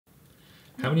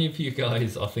How many of you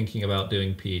guys are thinking about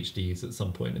doing PhDs at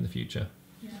some point in the future?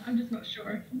 Yeah, I'm just not sure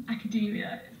if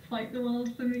academia is quite the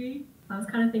world for me. I was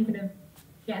kind of thinking of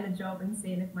getting a job and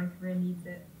seeing if my career needs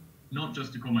it. Not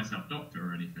just to call myself doctor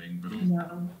or anything, but also...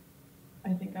 No,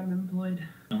 I think I'm employed.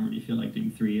 I don't really feel like doing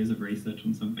 3 years of research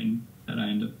on something that I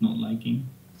end up not liking.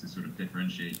 to sort of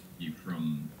differentiate you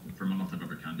from a lot of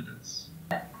other candidates.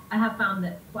 I have found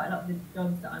that quite a lot of the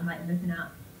jobs that I'm looking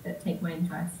at that take my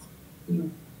interest,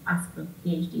 you ask for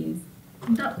PhDs.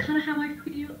 That's kind of how I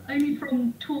feel, only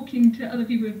from talking to other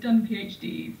people who've done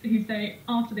PhDs, who say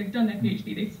after they've done their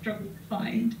PhD they struggle to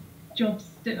find jobs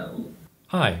still.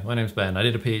 Hi, my name's Ben. I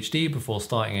did a PhD before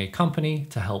starting a company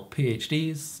to help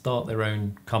PhDs start their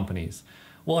own companies.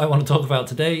 What I want to talk about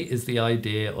today is the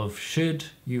idea of should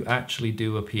you actually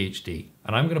do a PhD?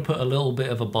 And I'm going to put a little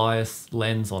bit of a biased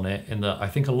lens on it in that I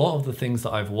think a lot of the things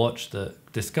that I've watched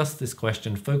that discuss this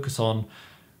question focus on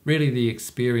really the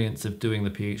experience of doing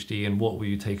the PhD and what will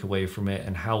you take away from it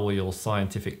and how will your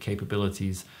scientific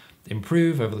capabilities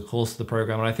improve over the course of the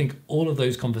program. And I think all of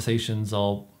those conversations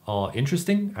are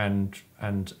interesting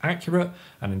and accurate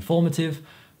and informative,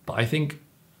 but I think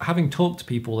having talked to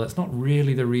people, that's not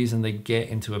really the reason they get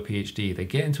into a PhD. They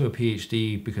get into a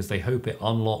PhD because they hope it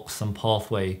unlocks some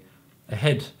pathway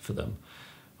ahead for them.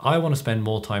 I want to spend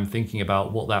more time thinking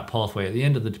about what that pathway at the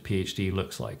end of the PhD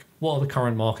looks like. What are the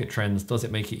current market trends? Does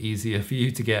it make it easier for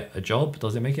you to get a job?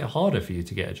 Does it make it harder for you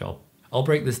to get a job? I'll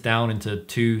break this down into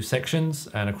 2 sections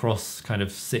and across kind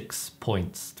of 6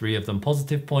 points. 3 of them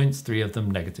positive points, 3 of them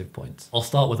negative points. I'll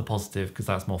start with a positive because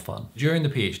that's more fun. During the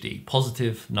PhD,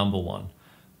 positive number 1.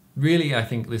 Really, I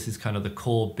think this is kind of the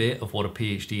core bit of what a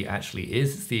PhD actually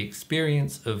is. It's the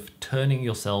experience of turning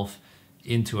yourself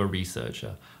into a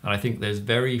researcher. And I think there's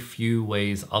very few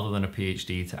ways other than a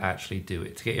PhD to actually do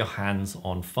it, to get your hands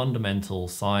on fundamental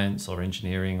science or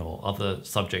engineering or other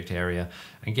subject area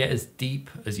and get as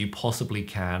deep as you possibly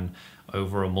can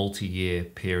over a multi-year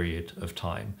period of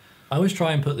time. I always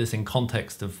try and put this in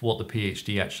context of what the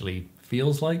PhD actually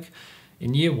feels like.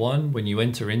 In year 1, when you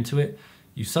enter into it,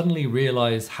 you suddenly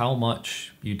realize how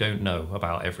much you don't know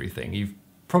about everything. You've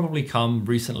probably come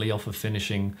recently off of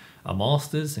finishing a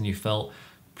master's and you felt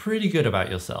pretty good about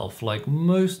yourself. Like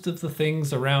most of the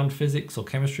things around physics or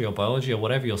chemistry or biology or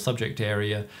whatever your subject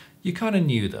area, you kind of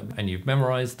knew them and you've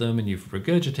memorized them and you've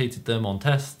regurgitated them on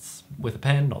tests with a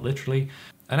pen, not literally.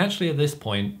 And actually at this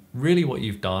point, really what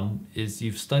you've done is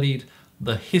you've studied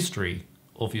the history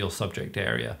of your subject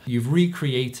area. You've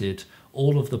recreated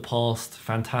all of the past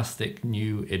fantastic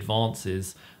new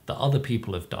advances that other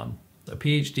people have done. A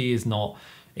PhD is not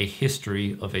a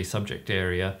history of a subject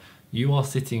area. You are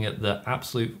sitting at the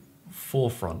absolute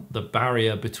forefront, the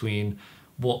barrier between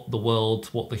what the world,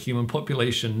 what the human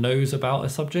population knows about a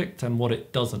subject and what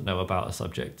it doesn't know about a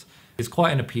subject. It's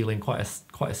quite an appealing, quite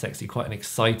a sexy, quite an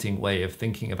exciting way of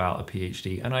thinking about a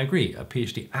PhD. And I agree, a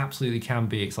PhD absolutely can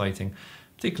be exciting,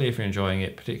 particularly if you're enjoying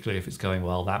it, particularly if it's going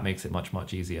well. That makes it much,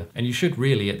 much easier. And you should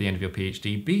really, at the end of your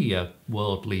PhD, be a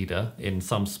world leader in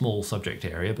some small subject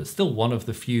area, but still one of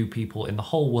the few people in the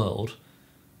whole world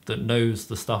that knows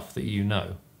the stuff that you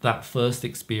know. That first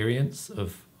experience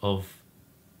of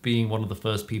being one of the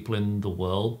first people in the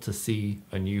world to see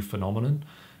a new phenomenon,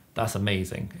 that's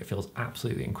amazing. It feels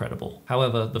absolutely incredible.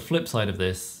 However, the flip side of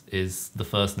this is the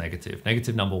first negative.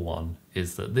 Negative number 1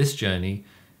 is that this journey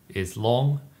is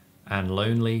long and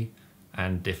lonely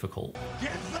and difficult.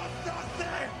 Give them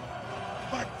nothing,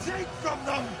 but take from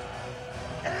them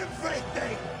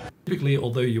everything. Typically,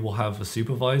 although you will have a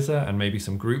supervisor and maybe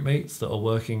some group mates that are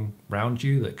working around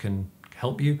you that can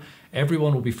help you,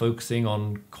 everyone will be focusing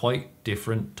on quite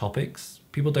different topics.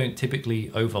 People don't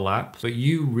typically overlap, but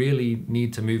you really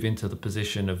need to move into the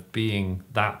position of being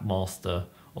that master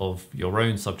of your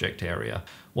own subject area.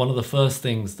 One of the first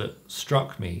things that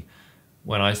struck me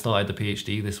when I started the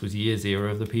PhD, this was year 0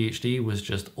 of the PhD, was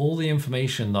just all the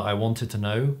information that I wanted to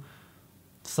know.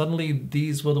 Suddenly,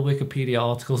 these were the Wikipedia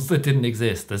articles that didn't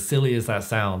exist, as silly as that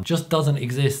sounds. Just doesn't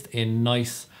exist in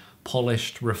nice,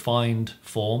 polished, refined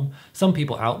form. Some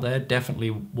people out there definitely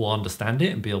will understand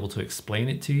it and be able to explain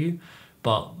it to you,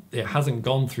 but it hasn't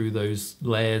gone through those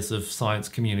layers of science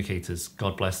communicators,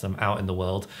 God bless them, out in the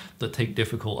world that take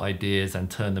difficult ideas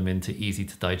and turn them into easy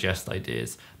to digest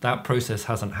ideas. That process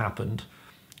hasn't happened.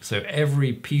 So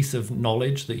every piece of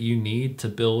knowledge that you need to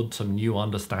build some new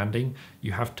understanding,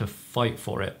 you have to fight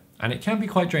for it. And it can be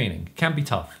quite draining, it can be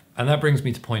tough. And that brings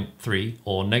me to point 3,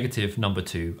 or negative number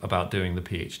 2, about doing the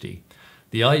PhD.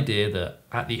 The idea that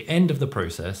at the end of the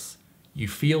process, you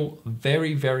feel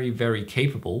very, very, very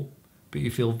capable, but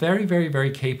you feel very, very,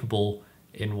 very capable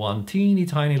in one teeny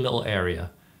tiny little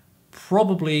area.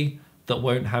 Probably that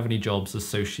won't have any jobs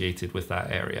associated with that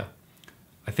area.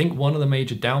 I think one of the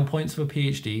major down points of a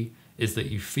PhD is that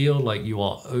you feel like you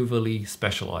are overly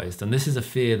specialized. And this is a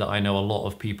fear that I know a lot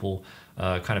of people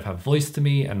kind of have voiced to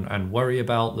me and worry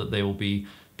about, that they will be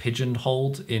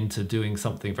pigeonholed into doing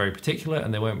something very particular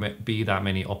and there won't be that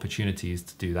many opportunities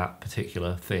to do that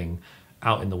particular thing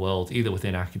out in the world, either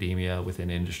within academia, within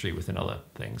industry, within other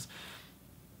things.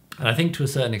 And I think to a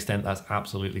certain extent that's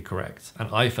absolutely correct. And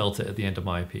I felt it at the end of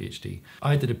my PhD.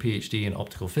 I did a PhD in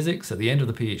optical physics. At the end of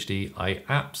the PhD, I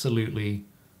absolutely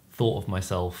thought of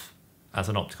myself as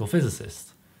an optical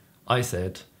physicist. I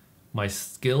said, my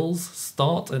skills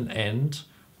start and end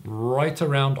right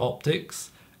around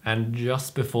optics and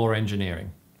just before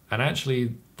engineering. And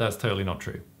actually, that's totally not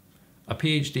true. A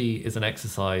PhD is an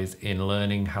exercise in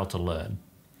learning how to learn.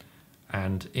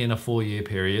 And in a 4-year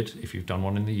period, if you've done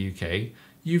one in the UK,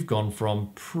 you've gone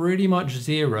from pretty much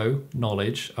zero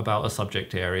knowledge about a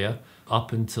subject area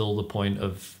up until the point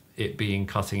of it being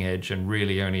cutting edge and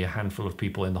really only a handful of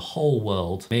people in the whole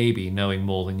world maybe knowing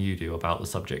more than you do about the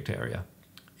subject area.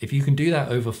 If you can do that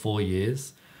over 4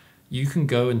 years, you can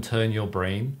go and turn your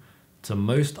brain to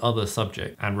most other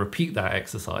subjects and repeat that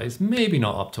exercise, maybe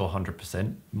not up to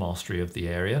 100% mastery of the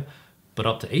area, but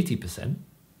up to 80%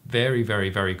 very,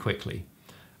 very, very quickly.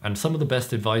 And some of the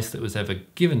best advice that was ever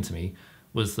given to me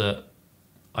was that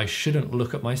I shouldn't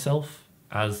look at myself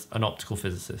as an optical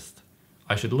physicist.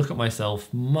 I should look at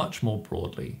myself much more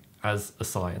broadly as a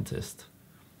scientist.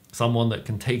 Someone that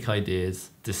can take ideas,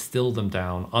 distill them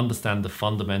down, understand the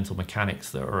fundamental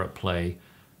mechanics that are at play,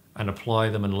 and apply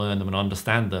them and learn them and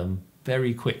understand them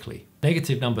very quickly.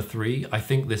 Negative number 3, I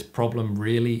think this problem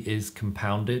really is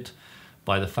compounded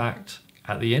by the fact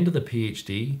at the end of the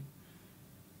PhD,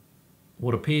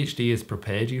 what a PhD has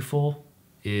prepared you for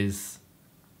is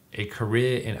a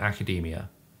career in academia.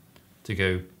 To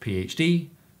go PhD,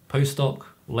 postdoc,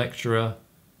 lecturer,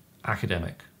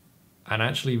 academic. And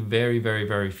actually very, very,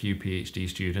 very few PhD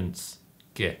students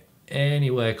get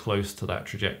anywhere close to that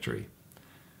trajectory.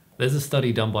 There's a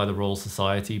study done by the Royal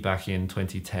Society back in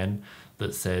 2010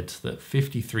 that said that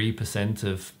 53%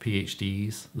 of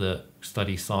PhDs that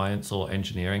study science or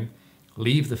engineering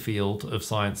leave the field of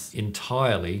science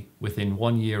entirely within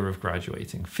 1 year of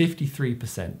graduating.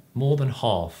 53%, more than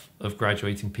half of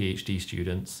graduating PhD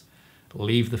students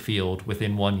leave the field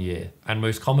within 1 year. And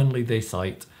most commonly they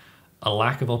cite a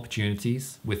lack of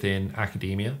opportunities within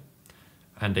academia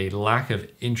and a lack of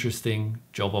interesting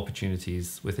job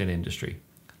opportunities within industry.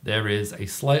 There is a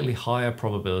slightly higher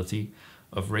probability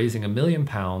of raising £1 million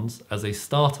as a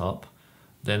startup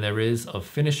than there is of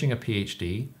finishing a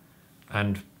PhD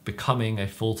and becoming a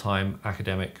full-time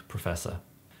academic professor.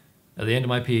 At the end of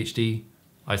my PhD,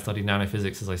 I studied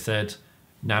nanophysics, as I said.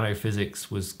 Nanophysics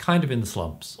was kind of in the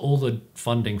slumps. All the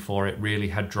funding for it really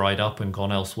had dried up and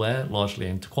gone elsewhere, largely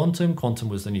into quantum. Quantum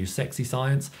was the new sexy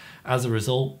science. As a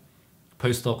result,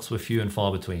 postdocs were few and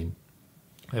far between.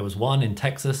 There was one in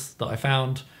Texas that I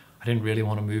found. I didn't really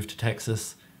want to move to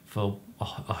Texas for a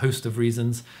host of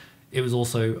reasons. It was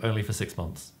also only for 6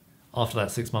 months. After that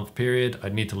 6-month period,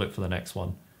 I'd need to look for the next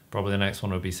one. Probably the next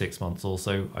one would be 6 months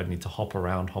also. I'd need to hop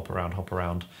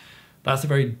around. That's a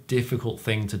very difficult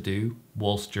thing to do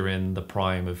whilst you're in the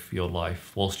prime of your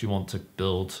life, whilst you want to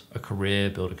build a career,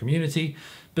 build a community,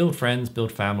 build friends,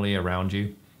 build family around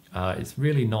you. It's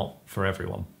really not for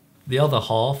everyone. The other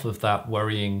half of that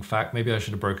worrying fact, maybe I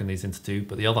should have broken these into two,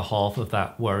 but the other half of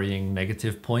that worrying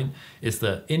negative point is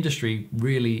that industry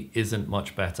really isn't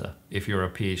much better if you're a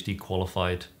PhD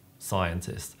qualified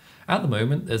scientist. At the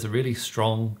moment, there's a really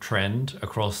strong trend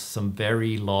across some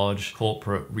very large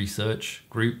corporate research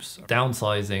groups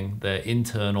downsizing their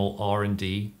internal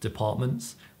R&D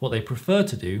departments. What they prefer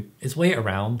to do is wait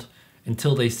around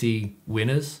until they see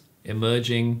winners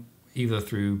emerging either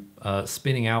through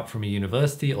spinning out from a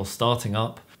university or starting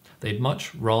up. They'd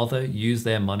much rather use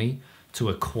their money to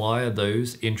acquire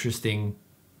those interesting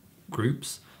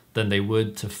groups than they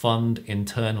would to fund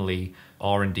internally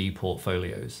R&D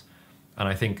portfolios. And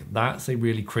I think that's a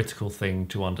really critical thing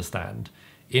to understand.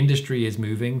 Industry is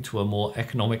moving to a more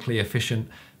economically efficient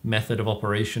method of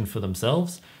operation for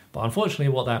themselves. But unfortunately,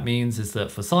 what that means is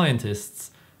that for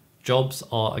scientists, jobs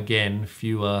are again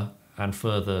fewer and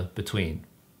further between.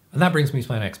 And that brings me to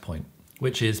my next point,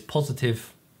 which is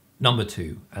positive number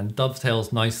 2, and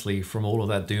dovetails nicely from all of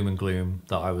that doom and gloom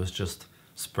that I was just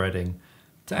spreading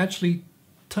to actually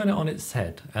turn it on its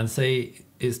head and say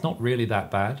it's not really that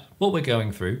bad. What we're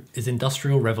going through is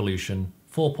Industrial Revolution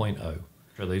 4.0.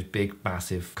 For those big,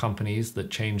 massive companies that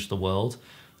change the world,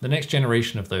 the next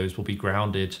generation of those will be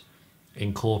grounded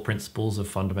in core principles of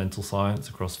fundamental science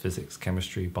across physics,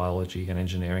 chemistry, biology, and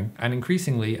engineering. And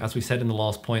increasingly, as we said in the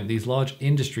last point, these large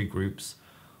industry groups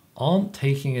aren't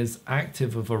taking as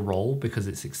active of a role, because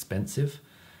it's expensive,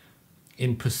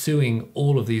 in pursuing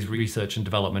all of these research and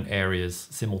development areas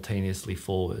simultaneously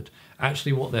forward.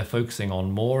 Actually, what they're focusing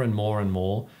on more and more and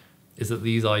more is that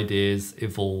these ideas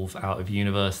evolve out of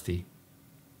university.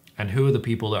 And who are the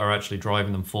people that are actually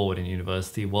driving them forward in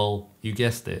university? Well, you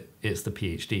guessed it, it's the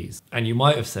PhDs. And you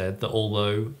might have said that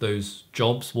although those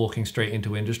jobs walking straight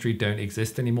into industry don't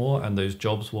exist anymore, and those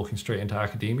jobs walking straight into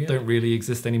academia don't really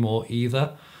exist anymore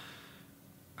either,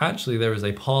 actually there is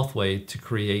a pathway to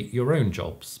create your own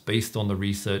jobs based on the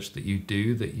research that you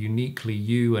do, that uniquely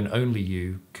you and only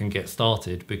you can get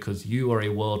started, because you are a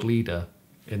world leader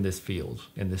in this field,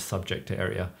 in this subject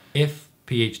area. If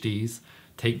PhDs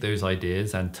take those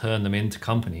ideas and turn them into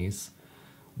companies,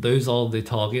 those are the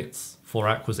targets for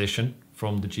acquisition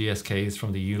from the GSKs,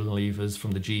 from the Unilevers,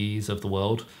 from the GEs of the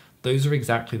world. Those are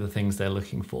exactly the things they're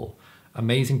looking for.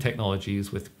 Amazing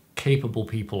technologies with capable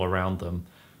people around them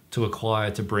to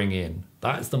acquire, to bring in.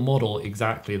 That's the model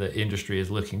exactly that industry is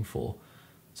looking for.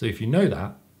 So if you know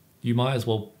that, you might as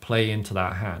well play into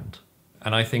that hand.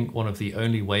 And I think one of the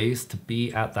only ways to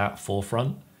be at that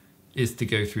forefront is to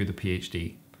go through the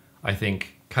PhD. I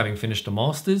think having finished a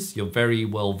master's, you're very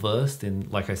well versed in,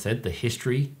 like I said, the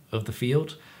history of the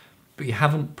field, but you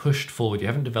haven't pushed forward, you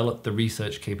haven't developed the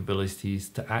research capabilities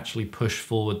to actually push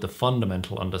forward the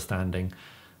fundamental understanding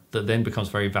that then becomes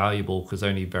very valuable because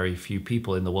only very few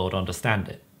people in the world understand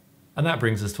it. And that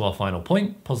brings us to our final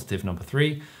point, positive number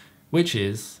 3, which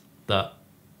is that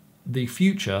the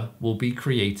future will be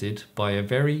created by a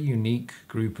very unique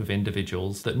group of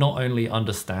individuals that not only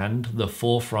understand the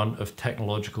forefront of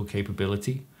technological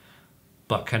capability,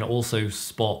 but can also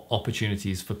spot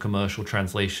opportunities for commercial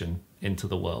translation into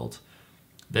the world.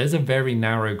 There's a very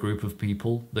narrow group of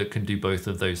people that can do both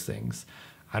of those things.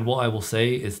 And what I will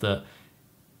say is that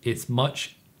it's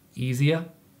much easier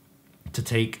to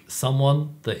take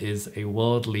someone that is a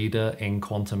world leader in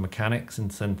quantum mechanics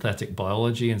and synthetic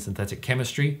biology and synthetic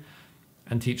chemistry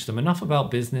and teach them enough about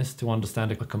business to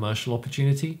understand a commercial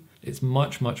opportunity. It's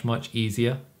much, much, much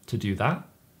easier to do that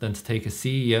than to take a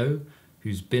CEO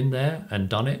who's been there and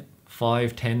done it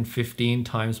 5, 10, 15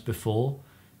 times before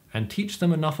and teach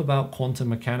them enough about quantum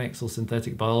mechanics or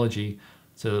synthetic biology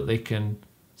so that they can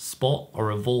spot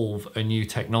or evolve a new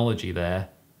technology there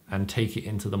and take it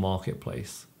into the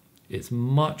marketplace. It's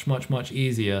much, much, much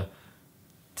easier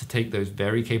to take those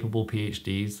very capable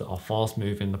PhDs that are fast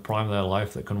moving in the prime of their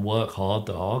life, that can work hard,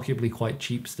 that are arguably quite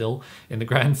cheap still in the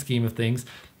grand scheme of things,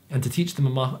 and to teach them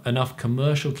enough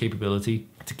commercial capability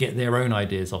to get their own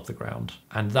ideas off the ground.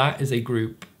 And that is a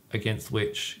group against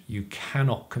which you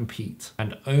cannot compete,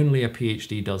 and only a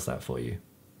PhD does that for you.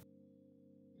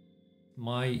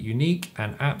 My unique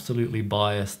and absolutely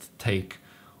biased take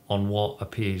on what a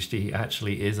PhD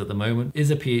actually is at the moment. Is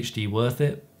a PhD worth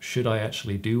it? Should I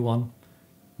actually do one?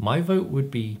 My vote would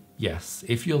be yes.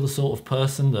 If you're the sort of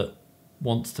person that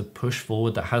wants to push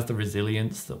forward, that has the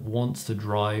resilience, that wants to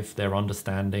drive their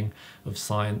understanding of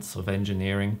science, of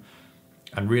engineering,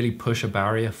 and really push a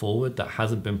barrier forward that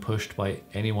hasn't been pushed by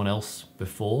anyone else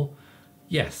before,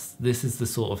 yes, this is the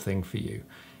sort of thing for you.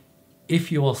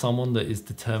 If you are someone that is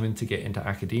determined to get into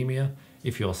academia,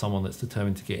 if you're someone that's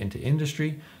determined to get into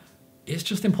industry, it's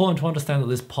just important to understand that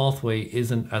this pathway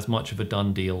isn't as much of a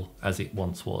done deal as it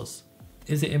once was.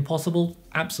 Is it impossible?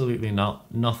 Absolutely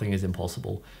not. Nothing is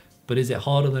impossible. But is it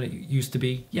harder than it used to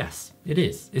be? Yes, it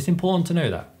is. It's important to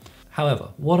know that. However,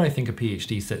 what I think a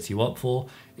PhD sets you up for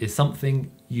is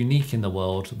something unique in the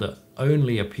world that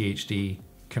only a PhD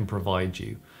can provide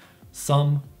you.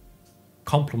 Some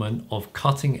complement of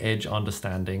cutting edge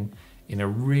understanding in a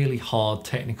really hard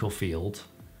technical field,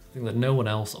 something that no one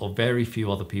else or very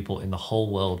few other people in the whole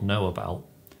world know about,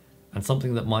 and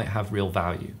something that might have real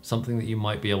value, something that you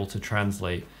might be able to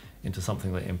translate into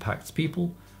something that impacts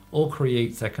people or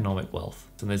creates economic wealth.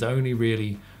 And there's only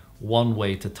really one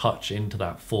way to touch into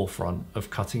that forefront of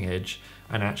cutting edge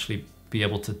and actually be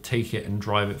able to take it and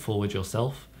drive it forward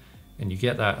yourself. And you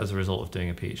get that as a result of doing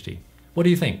a PhD. What do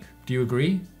you think? Do you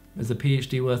agree? Is a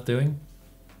PhD worth doing?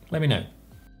 Let me know.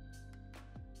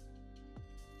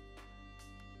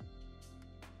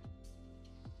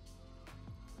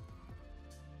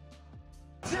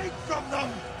 Take from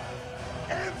them